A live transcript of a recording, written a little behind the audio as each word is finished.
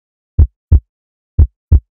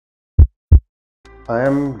I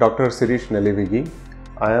am Dr. Sirish Nelivigi.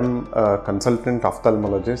 I am a consultant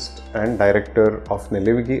ophthalmologist and director of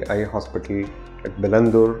Nelivigi Eye Hospital at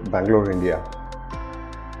Belandur, Bangalore, India.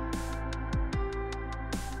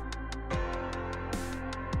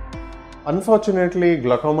 Unfortunately,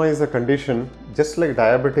 glaucoma is a condition just like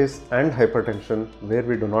diabetes and hypertension where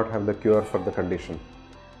we do not have the cure for the condition.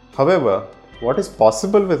 However, what is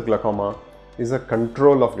possible with glaucoma is a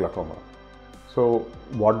control of glaucoma. So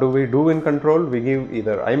what do we do in control? We give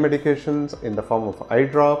either eye medications in the form of eye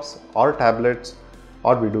drops or tablets,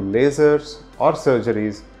 or we do lasers or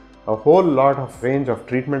surgeries. A whole lot of range of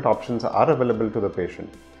treatment options are available to the patient.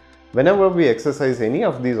 Whenever we exercise any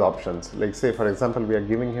of these options, like say for example we are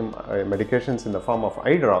giving him medications in the form of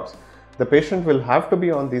eye drops, the patient will have to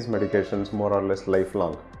be on these medications more or less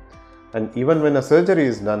lifelong. And even when a surgery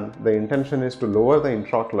is done, the intention is to lower the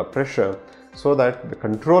intraocular pressure so that the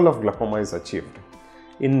control of glaucoma is achieved.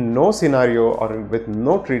 In no scenario or with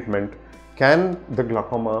no treatment can the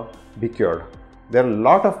glaucoma be cured. There are a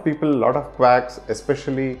lot of people, a lot of quacks,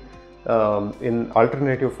 especially in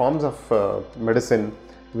alternative forms of medicine,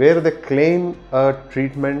 where they claim a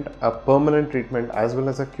treatment, a permanent treatment as well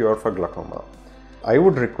as a cure for glaucoma. I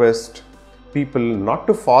would request people not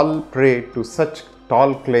to fall prey to such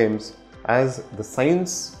tall claims, as the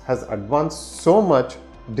science has advanced so much.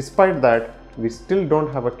 Despite that, we still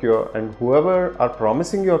don't have a cure, and whoever are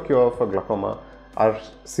promising you a cure for glaucoma are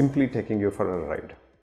simply taking you for a ride.